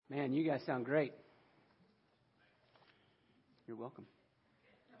Man, you guys sound great. You're welcome.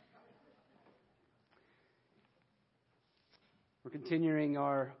 We're continuing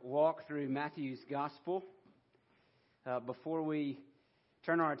our walk through Matthew's Gospel. Before we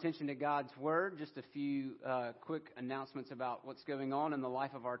turn our attention to God's Word, just a few quick announcements about what's going on in the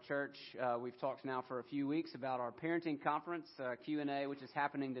life of our church. We've talked now for a few weeks about our parenting conference, Q&A, which is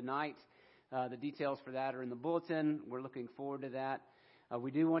happening tonight. The details for that are in the bulletin. We're looking forward to that. We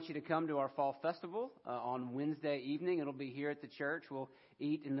do want you to come to our fall festival on Wednesday evening. It'll be here at the church. We'll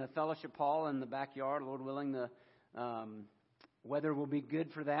eat in the fellowship hall in the backyard. Lord willing, the weather will be good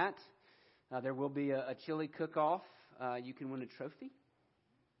for that. There will be a chili cook-off. You can win a trophy.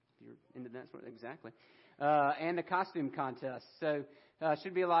 If you're into that sort of exactly. And a costume contest. So it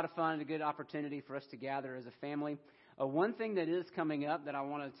should be a lot of fun and a good opportunity for us to gather as a family. One thing that is coming up that I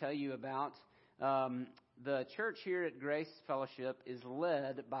want to tell you about, the church here at Grace Fellowship is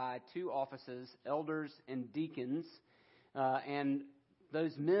led by two offices, elders and deacons, and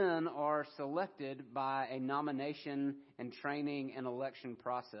those men are selected by a nomination and training and election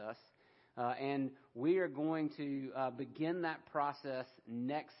process. And we are going to begin that process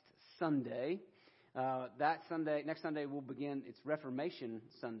next Sunday. Next Sunday will begin, it's Reformation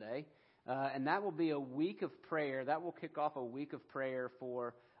Sunday, and that will be a week of prayer. That will kick off a week of prayer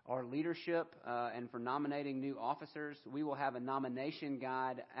for our leadership and for nominating new officers. We will have a nomination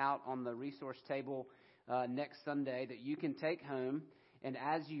guide out on the resource table next Sunday that you can take home. And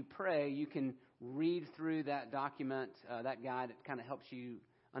as you pray, you can read through that document, that guide. It kind of helps you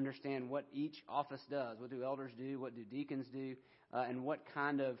understand what each office does. What do elders do? What do deacons do? And what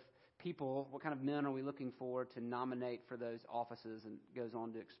kind of people, what kind of men are we looking for to nominate for those offices? And goes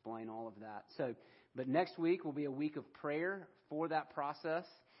on to explain all of that. But next week will be a week of prayer for that process.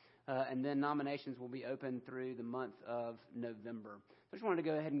 And then nominations will be open through the month of November. I just wanted to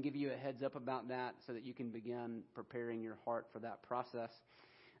go ahead and give you a heads up about that so that you can begin preparing your heart for that process.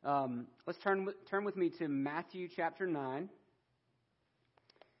 Let's turn with me to Matthew chapter 9.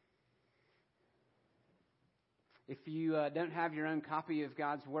 If you don't have your own copy of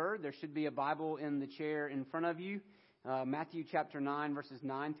God's Word, there should be a Bible in the chair in front of you. Matthew chapter 9, verses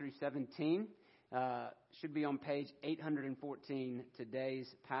 9 through 17. Should be on page 814, today's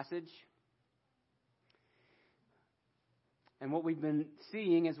passage. And what we've been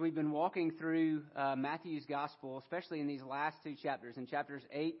seeing as we've been walking through Matthew's Gospel, especially in these last two chapters, in chapters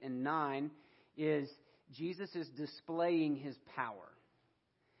 8 and 9, is Jesus is displaying his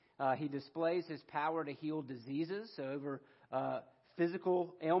power. He displays his power to heal diseases, so over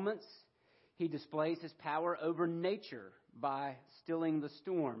physical ailments. He displays his power over nature by stilling the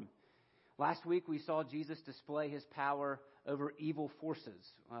storm. Last week we saw Jesus display his power over evil forces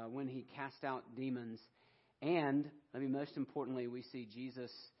when he cast out demons. And, most importantly, we see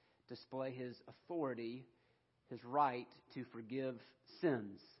Jesus display his authority, his right to forgive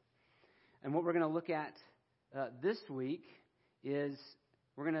sins. And what we're going to look at this week is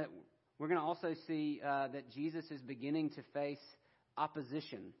we're going to also see that Jesus is beginning to face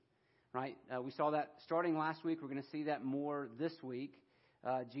opposition. Right? We saw that starting last week. We're going to see that more this week.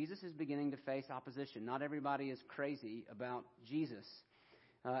 Jesus is beginning to face opposition. Not everybody is crazy about Jesus.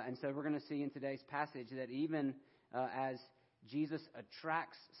 And so we're going to see in today's passage that even as Jesus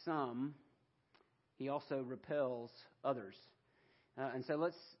attracts some, he also repels others. And so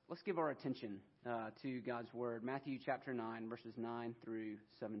let's give our attention to God's Word. Matthew chapter 9, verses 9 through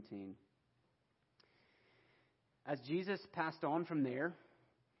 17. As Jesus passed on from there,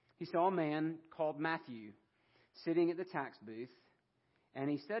 he saw a man called Matthew sitting at the tax booth. And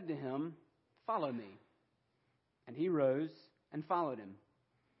he said to him, "Follow me." And he rose and followed him.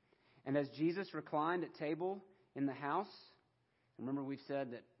 And as Jesus reclined at table in the house, remember we've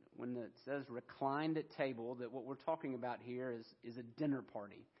said that when it says reclined at table, that what we're talking about here is a dinner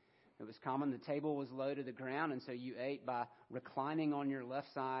party. It was common, the table was low to the ground, and so you ate by reclining on your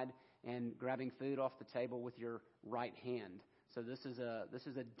left side and grabbing food off the table with your right hand. So this is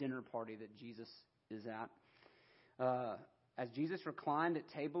a dinner party that Jesus is at. As Jesus reclined at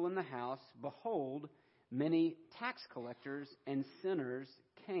table in the house, behold, many tax collectors and sinners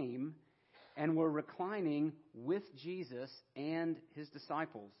came and were reclining with Jesus and his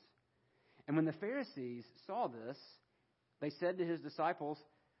disciples. And when the Pharisees saw this, they said to his disciples,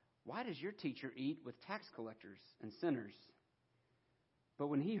 "Why does your teacher eat with tax collectors and sinners?" But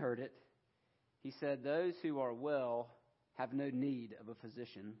when he heard it, he said, "Those who are well have no need of a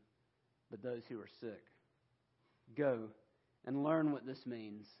physician, but those who are sick. Go and learn what this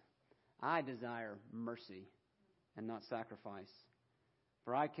means. I desire mercy and not sacrifice.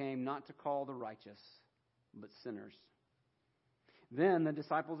 For I came not to call the righteous, but sinners." Then the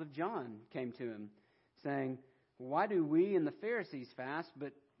disciples of John came to him, saying, "Why do we and the Pharisees fast,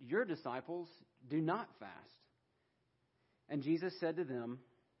 but your disciples do not fast?" And Jesus said to them,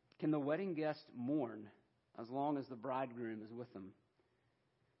 "Can the wedding guests mourn as long as the bridegroom is with them?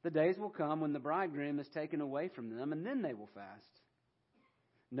 The days will come when the bridegroom is taken away from them, and then they will fast.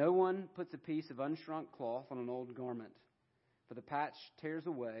 No one puts a piece of unshrunk cloth on an old garment, for the patch tears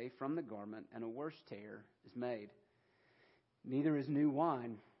away from the garment, and a worse tear is made. Neither is new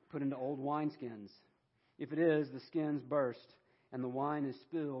wine put into old wineskins. If it is, the skins burst, and the wine is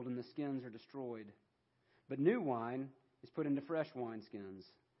spilled, and the skins are destroyed. But new wine is put into fresh wineskins,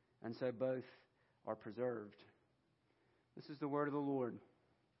 and so both are preserved." This is the word of the Lord.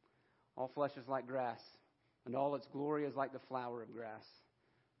 All flesh is like grass, and all its glory is like the flower of grass.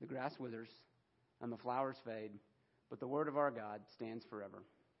 The grass withers, and the flowers fade, but the word of our God stands forever.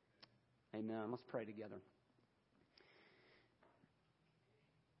 Amen. Let's pray together.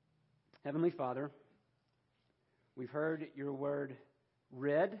 Heavenly Father, we've heard your word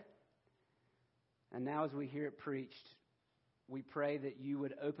read, and now as we hear it preached, we pray that you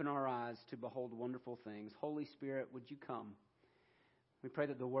would open our eyes to behold wonderful things. Holy Spirit, would you come? We pray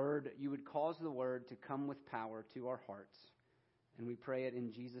that you would cause the word to come with power to our hearts, and we pray it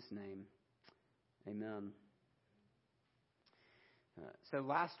in Jesus' name. Amen. So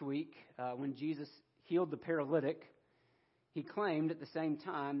last week, when Jesus healed the paralytic, he claimed at the same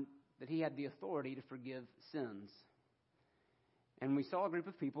time that he had the authority to forgive sins. And we saw a group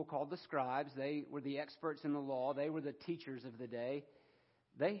of people called the scribes. They were the experts in the law. They were the teachers of the day.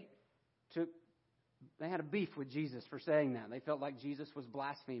 They had a beef with Jesus for saying that. They felt like Jesus was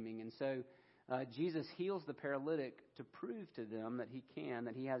blaspheming. And so Jesus heals the paralytic to prove to them that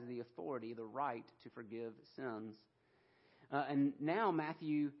he has the authority, the right to forgive sins. And now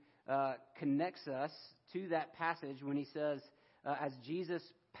Matthew connects us to that passage when he says, as Jesus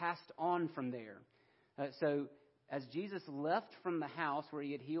passed on from there. So as Jesus left from the house where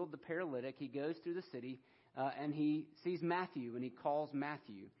he had healed the paralytic, he goes through the city and he sees Matthew and he calls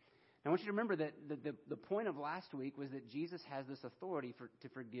Matthew. Now I want you to remember that the point of last week was that Jesus has this authority to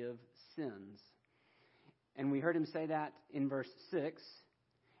forgive sins. And we heard him say that in verse 6.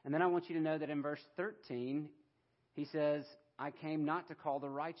 And then I want you to know that in verse 13, he says, "I came not to call the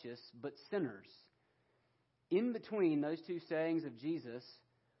righteous, but sinners." In between those two sayings of Jesus,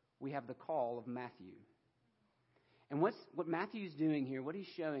 we have the call of Matthew. And what Matthew's doing here, what he's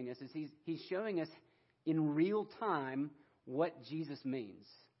showing us, is he's showing us in real time what Jesus means.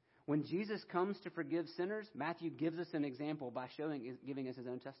 When Jesus comes to forgive sinners, Matthew gives us an example by giving us his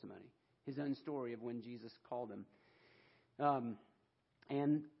own testimony, his own story of when Jesus called him.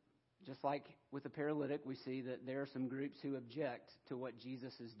 And just like with the paralytic, we see that there are some groups who object to what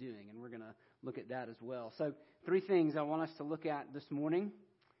Jesus is doing, and we're going to look at that as well. So 3 things I want us to look at this morning.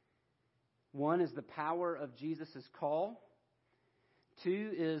 1 is the power of Jesus' call.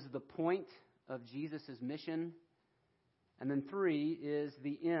 2 is the point of Jesus' mission. And then 3 is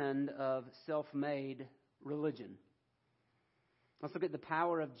the end of self-made religion. Let's look at the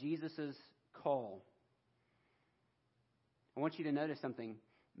power of Jesus' call. I want you to notice something.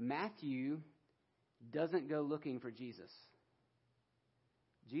 Matthew doesn't go looking for Jesus.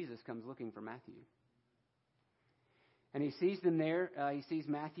 Jesus comes looking for Matthew. And he sees them there. He sees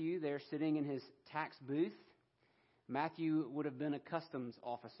Matthew there sitting in his tax booth. Matthew would have been a customs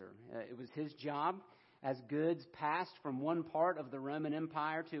officer. It was his job, as goods passed from one part of the Roman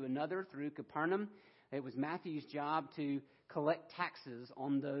Empire to another through Capernaum, it was Matthew's job to collect taxes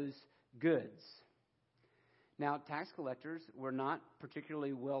on those goods. Now, tax collectors were not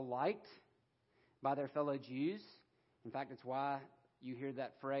particularly well liked by their fellow Jews. In fact, it's why you hear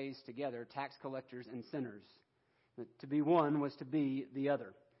that phrase together, tax collectors and sinners. To be one was to be the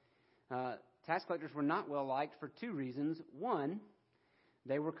other. Tax collectors were not well liked for 2 reasons. 1,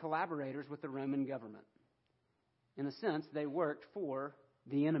 they were collaborators with the Roman government. In a sense, they worked for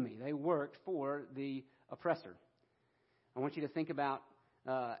the enemy. They worked for the oppressor. I want you to think about,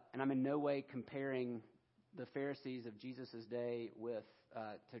 and I'm in no way comparing the Pharisees of Jesus' day with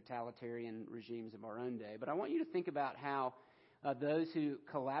totalitarian regimes of our own day, but I want you to think about how those who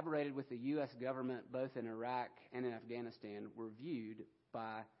collaborated with the U.S. government, both in Iraq and in Afghanistan, were viewed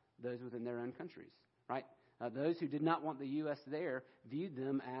by those within their own countries, right? Those who did not want the U.S. there viewed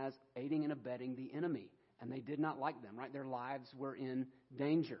them as aiding and abetting the enemy, and they did not like them, right? Their lives were in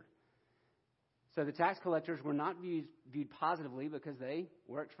danger. So the tax collectors were not viewed positively because they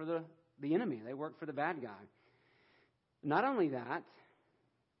worked for the enemy. They worked for the bad guy. Not only that,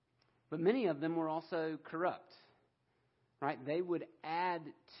 but many of them were also corrupt, right? They would add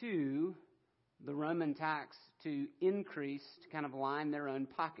to the Roman tax to increase to kind of line their own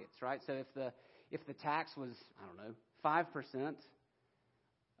pockets, right? So if the tax was, 5%,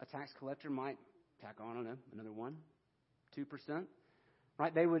 a tax collector might tack on, another 1%, 2%,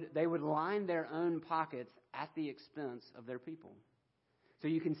 right? They would line their own pockets at the expense of their people. So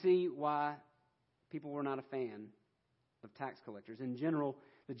you can see why people were not a fan of tax collectors. In general,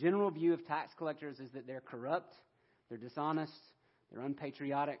 the general view of tax collectors is that they're corrupt, they're dishonest, they're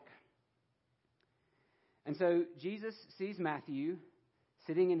unpatriotic. And so Jesus sees Matthew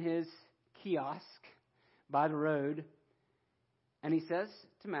sitting in his kiosk by the road, and he says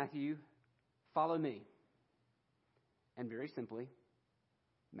to Matthew, "Follow me." And very simply,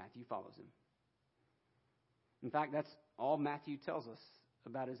 Matthew follows him. In fact, that's all Matthew tells us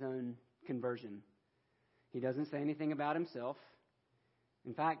about his own conversion. He doesn't say anything about himself.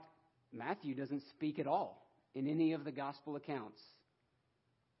 In fact, Matthew doesn't speak at all in any of the gospel accounts.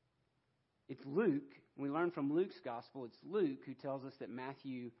 It's Luke. We learn from Luke's gospel, it's Luke who tells us that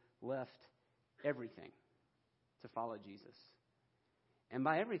Matthew left everything to follow Jesus. And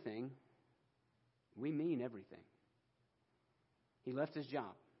by everything, we mean everything. He left his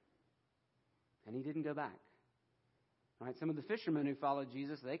job, and he didn't go back. Right? Some of the fishermen who followed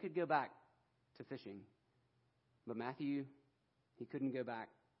Jesus, they could go back to fishing. But Matthew, he couldn't go back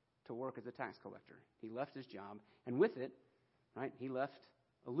to work as a tax collector. He left his job, and with it, right, he left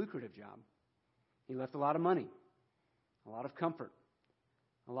a lucrative job. He left a lot of money, a lot of comfort,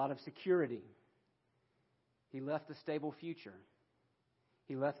 a lot of security. He left a stable future.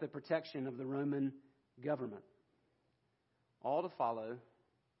 He left the protection of the Roman government, all to follow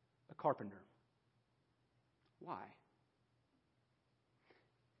a carpenter. Why?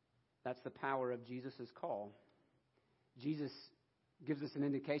 That's the power of Jesus' call. Jesus gives us an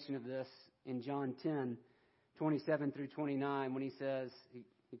indication of this in John 10, 27 through 29, when he says,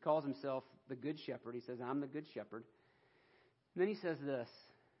 he calls himself the Good Shepherd. He says, "I'm the Good Shepherd." And then he says this,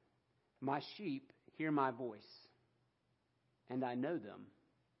 "My sheep hear my voice, and I know them,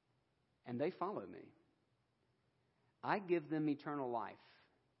 and they follow me. I give them eternal life,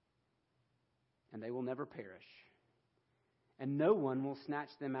 and they will never perish, and no one will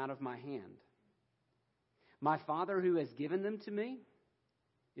snatch them out of my hand. My Father who has given them to me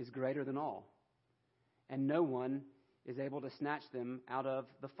is greater than all, and no one is able to snatch them out of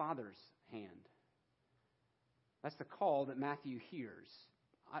the Father's hand." That's the call that Matthew hears.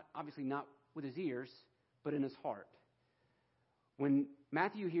 Obviously not with his ears, but in his heart. When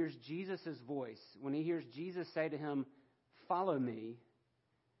Matthew hears Jesus' voice, when he hears Jesus say to him, "Follow me,"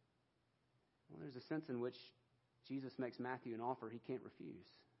 well, there's a sense in which Jesus makes Matthew an offer he can't refuse.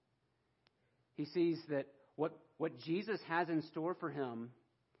 He sees that what Jesus has in store for him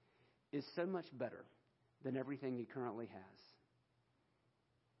is so much better than everything he currently has,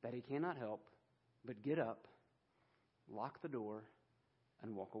 that he cannot help but get up, lock the door,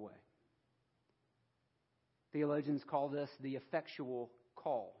 and walk away. Theologians call this the effectual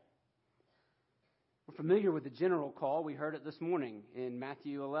call. We're familiar with the general call. We heard it this morning in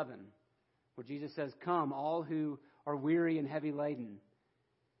Matthew 11, where Jesus says, "Come, all who are weary and heavy laden."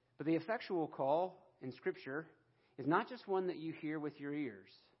 But the effectual call in Scripture is not just one that you hear with your ears,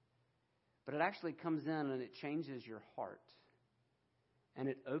 but it actually comes in and it changes your heart, and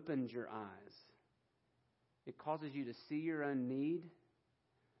it opens your eyes. It causes you to see your own need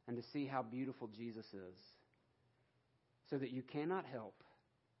and to see how beautiful Jesus is, so that you cannot help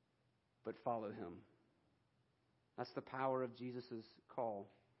but follow him. That's the power of Jesus' call.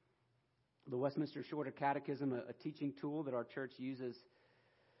 The Westminster Shorter Catechism, a teaching tool that our church uses,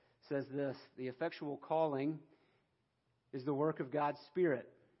 says this: "The effectual calling is the work of God's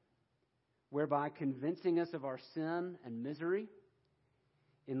Spirit, whereby convincing us of our sin and misery,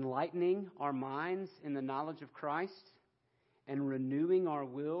 enlightening our minds in the knowledge of Christ, and renewing our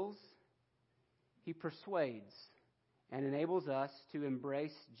wills, he persuades and enables us to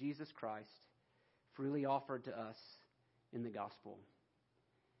embrace Jesus Christ, freely offered to us in the gospel."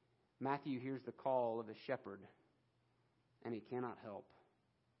 Matthew hears the call of a shepherd, and he cannot help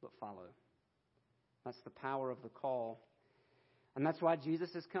but follow. That's the power of the call. And that's why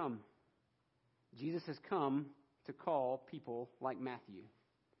Jesus has come. Jesus has come to call people like Matthew.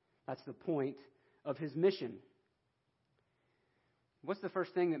 That's the point of his mission. What's the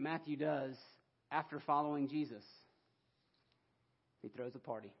first thing that Matthew does after following Jesus? He throws a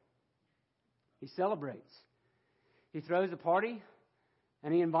party. He celebrates. He throws a party,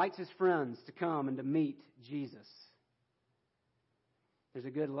 and he invites his friends to come and to meet Jesus. There's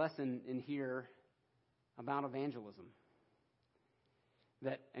a good lesson in here about evangelism.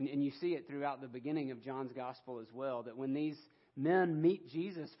 And you see it throughout the beginning of John's gospel as well, that when these men meet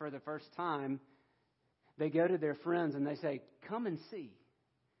Jesus for the first time, they go to their friends and they say, come and see.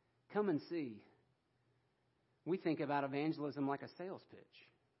 Come and see. We think about evangelism like a sales pitch.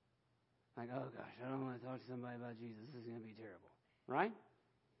 Like, oh gosh, I don't want to talk to somebody about Jesus. This is going to be terrible. Right?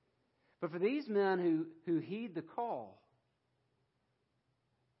 But for these men who heed the call,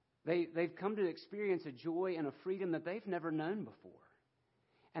 they've come to experience a joy and a freedom that they've never known before.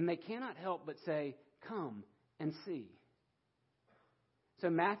 And they cannot help but say, come and see. So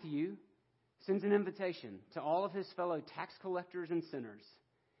Matthew sends an invitation to all of his fellow tax collectors and sinners.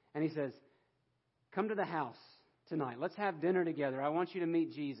 And he says, come to the house tonight. Let's have dinner together. I want you to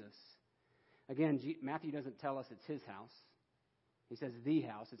meet Jesus. Again, Matthew doesn't tell us it's his house. He says the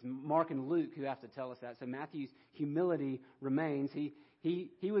house. It's Mark and Luke who have to tell us that. So Matthew's humility remains.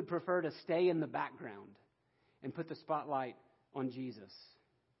 He would prefer to stay in the background and put the spotlight on Jesus.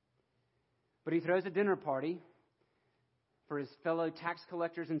 But he throws a dinner party for his fellow tax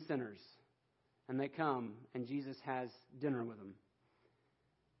collectors and sinners. And they come, and Jesus has dinner with them.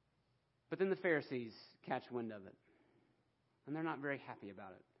 But then the Pharisees catch wind of it. And they're not very happy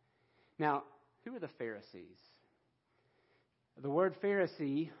about it. Now, who are the Pharisees? The word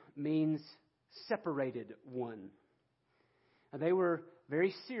Pharisee means separated one. They were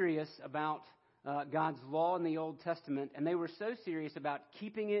very serious about God's law in the Old Testament, and they were so serious about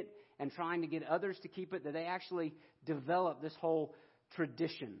keeping it and trying to get others to keep it that they actually developed this whole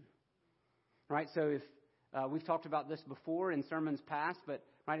tradition. Right? So if we've talked about this before in sermons past, but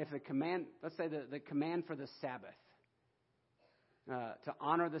right, if the command, let's say the command for the Sabbath, to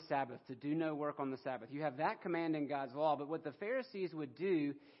honor the Sabbath, to do no work on the Sabbath. You have that command in God's law, but what the Pharisees would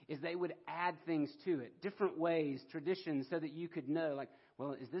do is they would add things to it, different ways, traditions, so that you could know, like,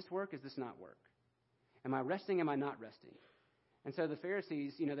 well, is this work? Is this not work? Am I resting? Am I not resting? And so the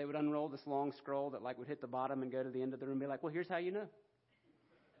Pharisees, they would unroll this long scroll that would hit the bottom and go to the end of the room and be like, well, here's how you know.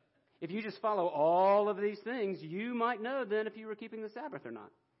 If you just follow all of these things, you might know then if you were keeping the Sabbath or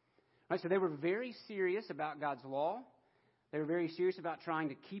not. Right? So they were very serious about God's law. They were very serious about trying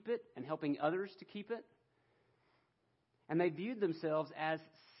to keep it and helping others to keep it. And they viewed themselves as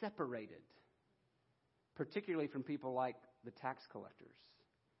separated, particularly from people like the tax collectors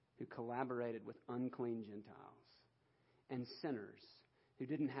who collaborated with unclean Gentiles and sinners who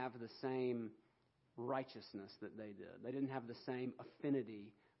didn't have the same righteousness that they did. They didn't have the same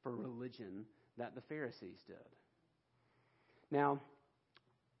affinity for religion that the Pharisees did. Now,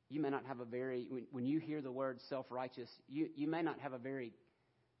 you may not have when you hear the word self-righteous, you may not have a very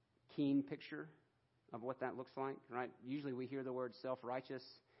keen picture of what that looks like, right? Usually we hear the word self-righteous,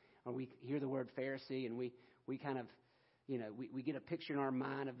 or we hear the word Pharisee, and we kind of, we get a picture in our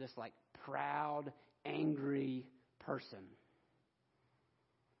mind of this proud, angry person.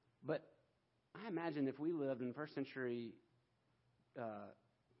 But I imagine if we lived in first century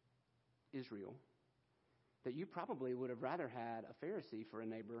Israel, that you probably would have rather had a Pharisee for a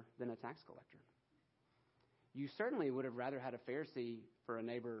neighbor than a tax collector. You certainly would have rather had a Pharisee for a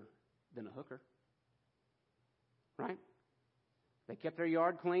neighbor than a hooker. Right? They kept their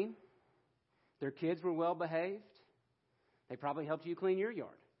yard clean. Their kids were well behaved. They probably helped you clean your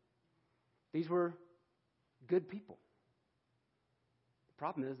yard. These were good people. The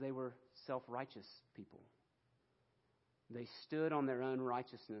problem is they were self-righteous people. They stood on their own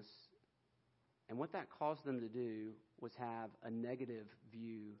righteousness. And what that caused them to do was have a negative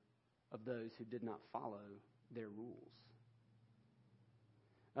view of those who did not follow their rules.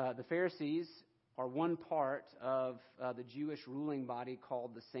 The Pharisees are one part of the Jewish ruling body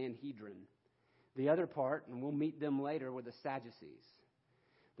called the Sanhedrin. The other part, and we'll meet them later, were the Sadducees.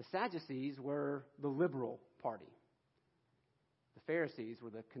 The Sadducees were the liberal party. The Pharisees were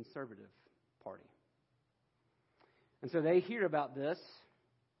the conservative party. And so they hear about this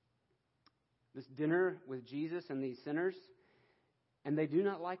dinner with Jesus and these sinners, and they do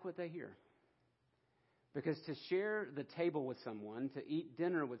not like what they hear. Because to share the table with someone, to eat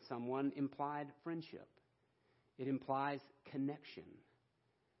dinner with someone, implied friendship. It implies connection.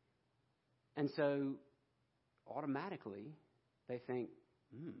 And so, automatically, they think,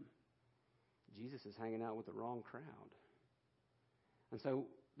 Jesus is hanging out with the wrong crowd. And so,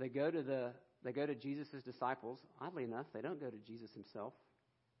 they go to Jesus' disciples. Oddly enough, they don't go to Jesus himself.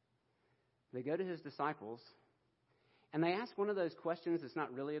 They go to his disciples, and they ask one of those questions that's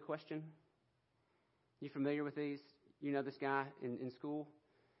not really a question. You familiar with these? You know this guy in school?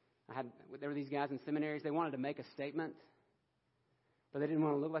 There were these guys in seminaries. They wanted to make a statement, but they didn't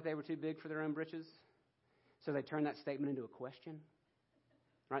want to look like they were too big for their own britches. So they turned that statement into a question.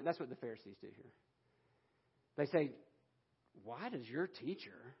 Right? That's what the Pharisees do here. They say, why does your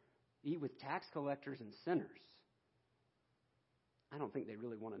teacher eat with tax collectors and sinners? I don't think they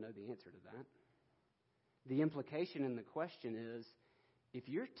really want to know the answer to that. the implication in the question is, if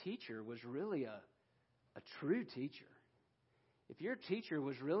your teacher was really a true teacher, if your teacher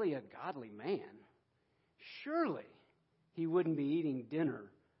was really a godly man, surely he wouldn't be eating dinner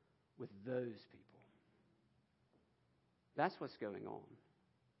with those people. That's what's going on.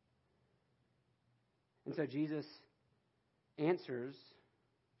 And so Jesus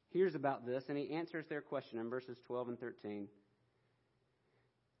hears about this, and he answers their question in verses 12 and 13.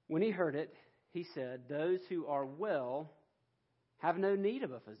 When he heard it, he said, "Those who are well have no need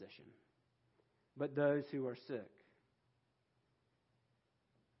of a physician, but those who are sick.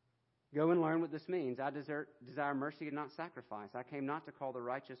 Go and learn what this means. I desire mercy and not sacrifice. I came not to call the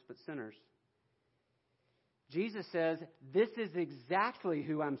righteous, but sinners." Jesus says, this is exactly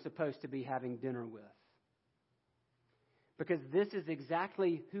who I'm supposed to be having dinner with. Because this is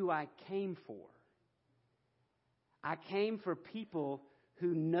exactly who I came for. I came for people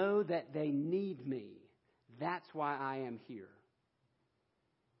who know that they need me. That's why I am here.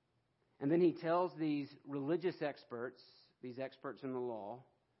 And then he tells these religious experts, these experts in the law,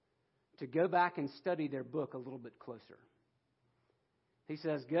 to go back and study their book a little bit closer. He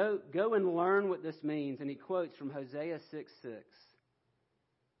says, go and learn what this means. And he quotes from Hosea 6:6.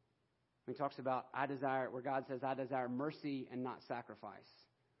 He talks about, where God says, I desire mercy and not sacrifice.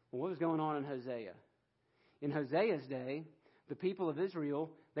 Well, what was going on in Hosea? In Hosea's day, the people of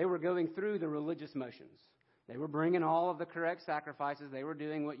Israel, they were going through the religious motions. They were bringing all of the correct sacrifices. They were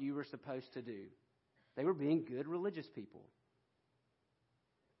doing what you were supposed to do. They were being good religious people.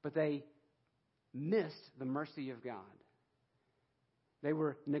 But they missed the mercy of God. They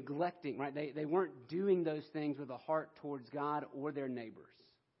were neglecting, right? They weren't doing those things with a heart towards God or their neighbors.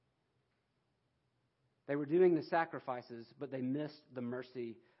 They were doing the sacrifices, but they missed the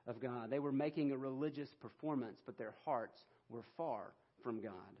mercy of God. They were making a religious performance, but their hearts were far from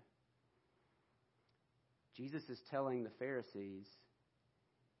God. Jesus is telling the Pharisees,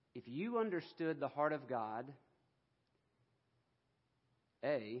 if you understood the heart of God,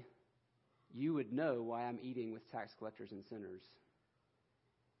 A, you would know why I'm eating with tax collectors and sinners.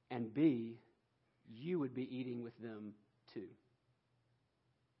 And B, you would be eating with them too.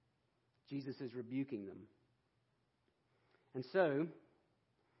 Jesus is rebuking them. And so,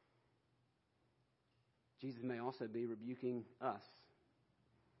 Jesus may also be rebuking us.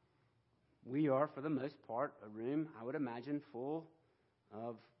 We are, for the most part, a room, I would imagine, full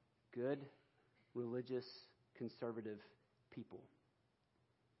of good, religious, conservative people.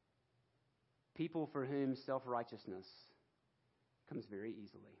 People for whom self-righteousness comes very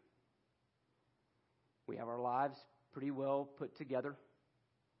easily. We have our lives pretty well put together.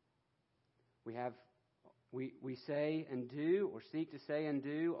 We say and do, or seek to say and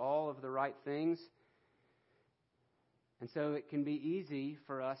do, all of the right things. And so it can be easy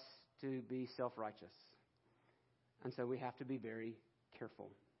for us to be self-righteous. And so we have to be very careful.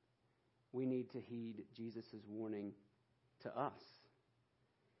 We need to heed Jesus' warning to us.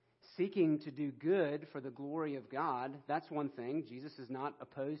 Seeking to do good for the glory of God, that's one thing. Jesus is not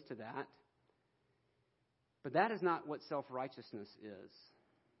opposed to that. But that is not what self-righteousness is.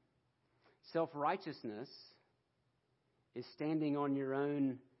 Self-righteousness is standing on your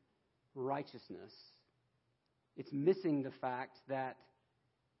own righteousness. It's missing the fact that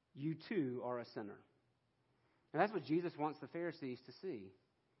you too are a sinner. And that's what Jesus wants the Pharisees to see.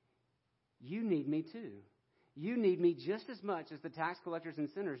 You need me too. You need me just as much as the tax collectors and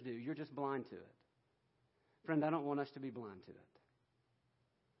sinners do. You're just blind to it. Friend, I don't want us to be blind to it.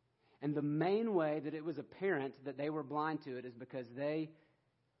 And the main way that it was apparent that they were blind to it is because they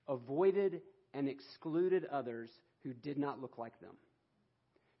avoided and excluded others who did not look like them,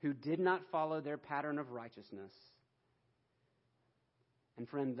 who did not follow their pattern of righteousness. And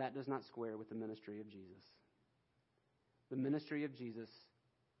friend, that does not square with the ministry of Jesus. The ministry of Jesus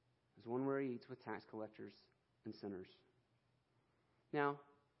is one where he eats with tax collectors and sinners. Now,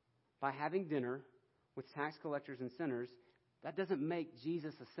 by having dinner with tax collectors and sinners, that doesn't make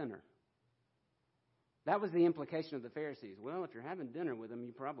Jesus a sinner. That was the implication of the Pharisees. Well, if you're having dinner with them,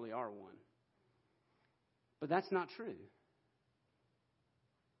 you probably are one. But that's not true.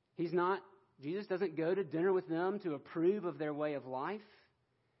 Jesus doesn't go to dinner with them to approve of their way of life.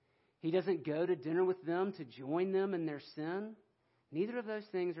 He doesn't go to dinner with them to join them in their sin. Neither of those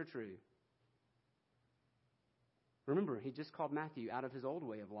things are true. Remember, he just called Matthew out of his old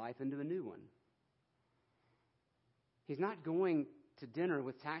way of life into a new one. He's not going to dinner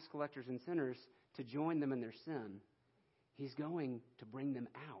with tax collectors and sinners to join them in their sin. He's going to bring them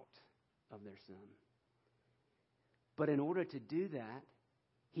out of their sin. But in order to do that,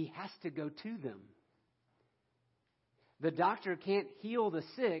 he has to go to them. The doctor can't heal the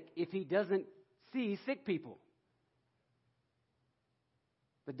sick if he doesn't see sick people.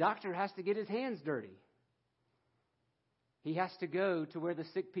 The doctor has to get his hands dirty. He has to go to where the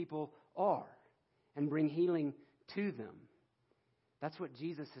sick people are and bring healing to them. That's what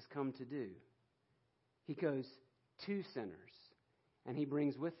Jesus has come to do. He goes to sinners, and he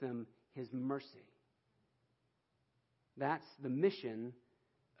brings with them his mercy. That's the mission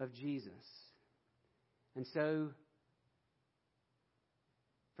of Jesus. And so,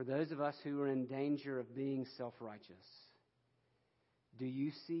 for those of us who are in danger of being self-righteous, do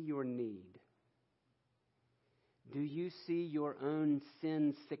you see your need? Do you see your own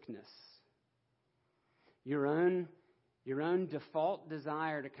sin sickness? Your own default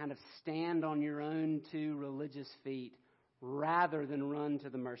desire to kind of stand on your own two religious feet rather than run to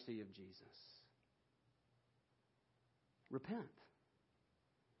the mercy of Jesus? Repent.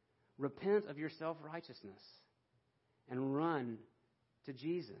 Repent of your self-righteousness and run to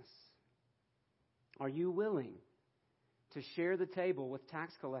Jesus. Are you willing to share the table with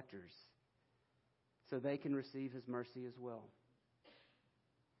tax collectors so they can receive his mercy as well?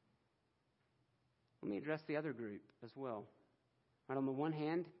 Let me address the other group as well. Right, on the one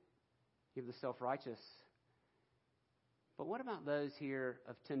hand, you have the self-righteous. But what about those here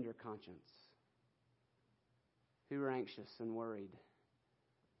of tender conscience who are anxious and worried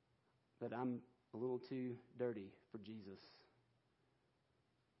that I'm a little too dirty for Jesus?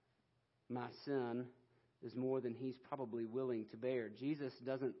 My sin is more than he's probably willing to bear. Jesus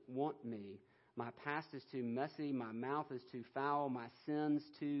doesn't want me. My past is too messy. My mouth is too foul. My sin's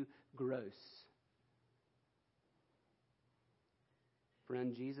too gross.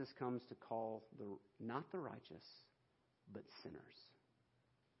 Friend, Jesus comes to call not the righteous, but sinners.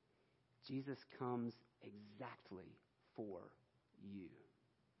 Jesus comes exactly for you.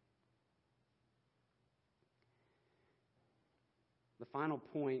 The final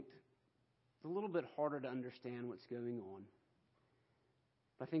point, it's a little bit harder to understand what's going on.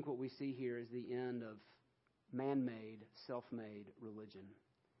 But I think what we see here is the end of man-made, self-made religion.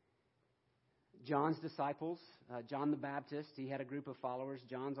 John's disciples, John the Baptist, he had a group of followers.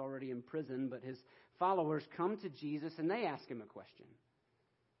 John's already in prison, but his followers come to Jesus and they ask him a question.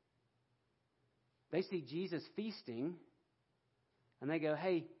 They see Jesus feasting and they go,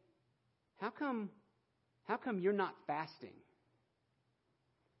 hey, how come you're not fasting?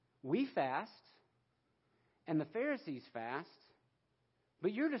 We fast and the Pharisees fast,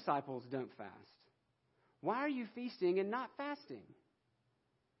 but your disciples don't fast. Why are you feasting and not fasting?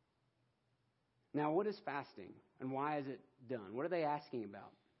 Now, what is fasting and why is it done? What are they asking about?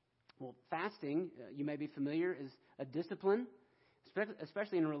 Well, fasting, you may be familiar, is a discipline,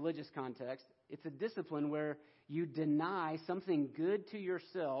 especially in a religious context. It's a discipline where you deny something good to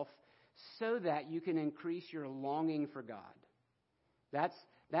yourself so that you can increase your longing for God. That's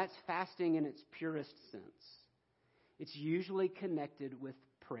fasting in its purest sense. It's usually connected with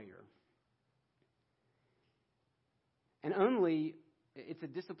prayer. And it's a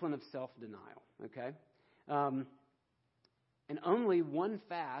discipline of self-denial, okay? And only one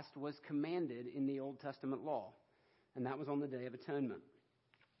fast was commanded in the Old Testament law, and that was on the Day of Atonement.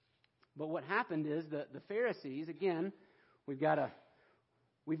 But what happened is that the Pharisees, again, we've got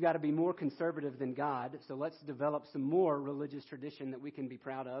to be more conservative than God, so let's develop some more religious tradition that we can be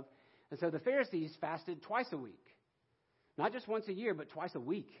proud of. And so the Pharisees fasted twice a week. Not just once a year, but twice a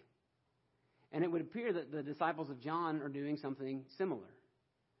week. And it would appear that the disciples of John are doing something similar.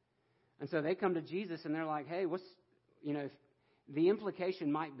 And so they come to Jesus and they're like, hey, the implication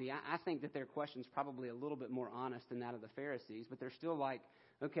might be, I think that their question's probably a little bit more honest than that of the Pharisees, but they're still like,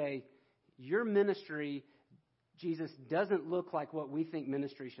 okay, your ministry, Jesus, doesn't look like what we think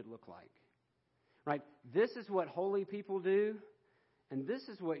ministry should look like. Right? This is what holy people do, and this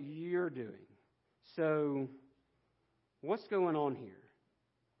is what you're doing. So, what's going on here?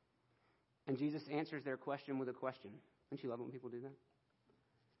 And Jesus answers their question with a question. Don't you love it when people do that?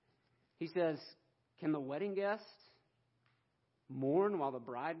 He says, can the wedding guest mourn while the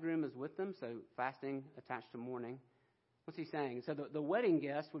bridegroom is with them? So fasting attached to mourning. What's he saying? So the wedding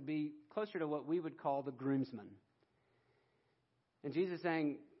guest would be closer to what we would call the groomsman. And Jesus is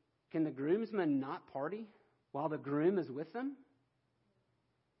saying, can the groomsman not party while the groom is with them?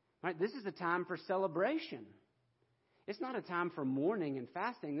 Right? This is a time for celebration. It's not a time for mourning and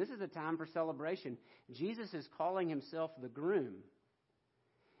fasting. This is a time for celebration. Jesus is calling himself the groom.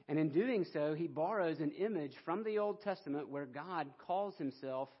 And in doing so, he borrows an image from the Old Testament where God calls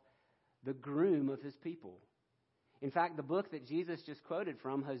himself the groom of his people. In fact, the book that Jesus just quoted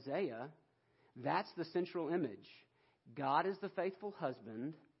from, Hosea, that's the central image. God is the faithful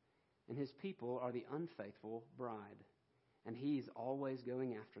husband, and his people are the unfaithful bride. And he's always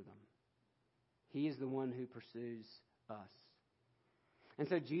going after them. He is the one who pursues us. And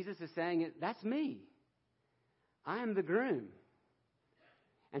so Jesus is saying, that's me. I am the groom.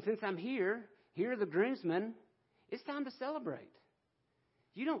 And since I'm here are the groomsmen, it's time to celebrate.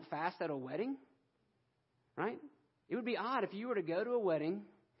 You don't fast at a wedding, right? It would be odd if you were to go to a wedding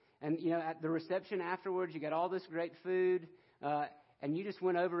and, at the reception afterwards, you got all this great food, and you just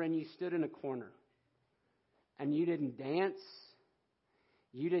went over and you stood in a corner. And you didn't dance,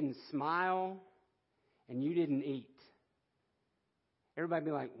 you didn't smile, and you didn't eat. Everybody would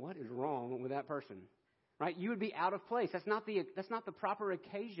be like, what is wrong with that person? Right? You would be out of place. That's not the proper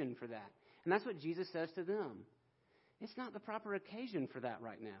occasion for that. And that's what Jesus says to them. It's not the proper occasion for that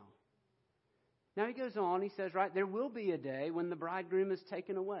right now. Now he goes on, he says, right, there will be a day when the bridegroom is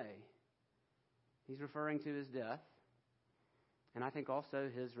taken away. He's referring to his death, and I think also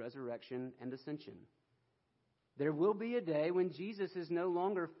his resurrection and ascension. There will be a day when Jesus is no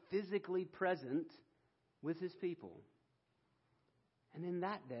longer physically present with his people. And in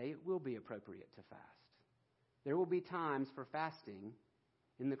that day, it will be appropriate to fast. There will be times for fasting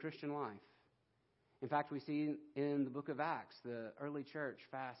in the Christian life. In fact, we see in the book of Acts, the early church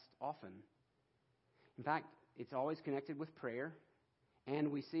fast often. In fact, it's always connected with prayer.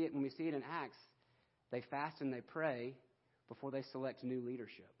 And we see it when we see it in Acts, they fast and they pray before they select new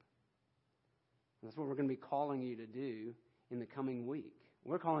leadership. And that's what we're going to be calling you to do in the coming week.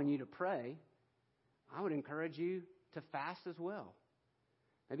 We're calling you to pray. I would encourage you to fast as well.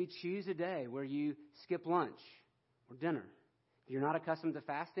 Maybe choose a day where you skip lunch or dinner. If you're not accustomed to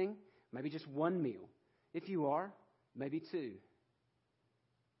fasting, maybe just one meal. If you are, maybe two.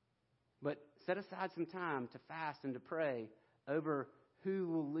 But set aside some time to fast and to pray over who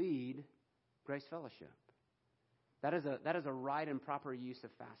will lead Grace Fellowship. That is a right and proper use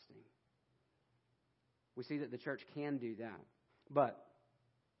of fasting. We see that the church can do that. But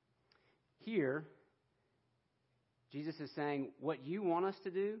here, Jesus is saying, what you want us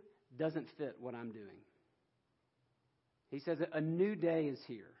to do doesn't fit what I'm doing. He says a new day is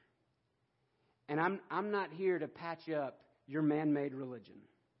here. And I'm not here to patch up your man-made religion.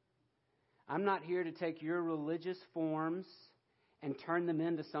 I'm not here to take your religious forms and turn them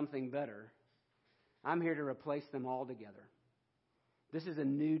into something better. I'm here to replace them altogether. This is a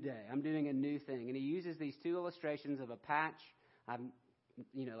new day. I'm doing a new thing. And he uses these two illustrations of a patch. I've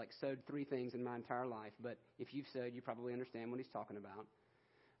sewed 3 things in my entire life, but if you've sewed, you probably understand what he's talking about.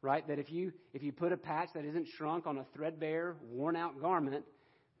 Right? That if you put a patch that isn't shrunk on a threadbare, worn-out garment,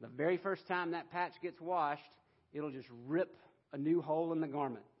 the very first time that patch gets washed, it'll just rip a new hole in the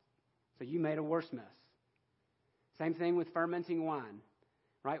garment. So you made a worse mess. Same thing with fermenting wine.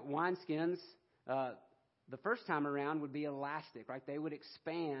 Right? Wine skins, the first time around would be elastic, right? They would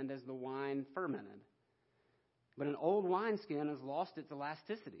expand as the wine fermented. But an old wineskin has lost its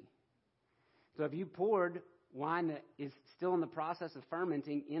elasticity. So if you poured wine that is still in the process of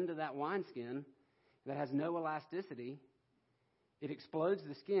fermenting into that wineskin that has no elasticity, it explodes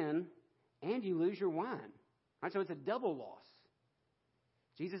the skin and you lose your wine. Right? So it's a double loss.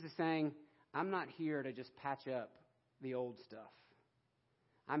 Jesus is saying, I'm not here to just patch up the old stuff.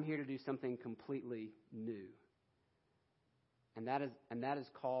 I'm here to do something completely new. And that is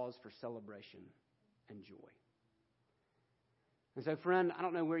cause for celebration and joy. And so, friend, I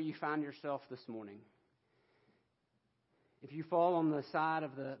don't know where you find yourself this morning. If you fall on the side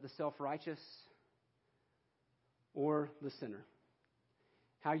of the self-righteous or the sinner,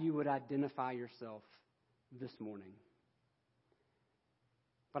 how you would identify yourself this morning.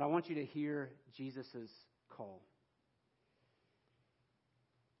 But I want you to hear Jesus' call.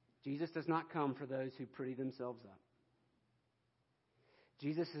 Jesus does not come for those who pretty themselves up.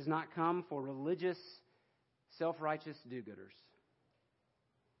 Jesus does not come for religious, self-righteous do-gooders.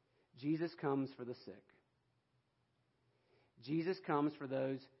 Jesus comes for the sick. Jesus comes for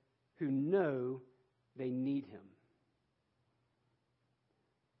those who know they need him.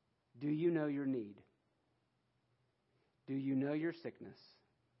 Do you know your need? Do you know your sickness?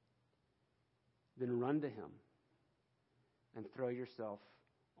 Then run to him and throw yourself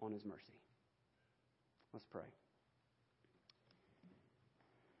on his mercy. Let's pray.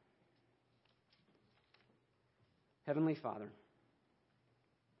 Heavenly Father,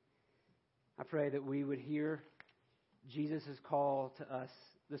 I pray that we would hear Jesus' call to us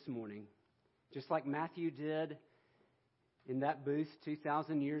this morning, just like Matthew did in that booth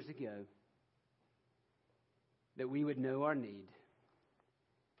 2,000 years ago, that we would know our need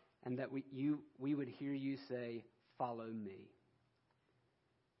and that we would hear you say, "Follow me."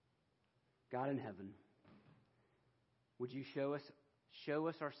 God in heaven, would you show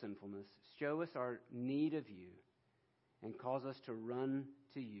us our sinfulness, show us our need of you, and cause us to run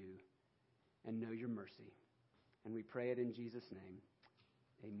to you and know your mercy. And we pray it in Jesus' name.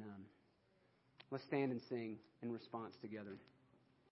 Amen. Let's stand and sing in response together.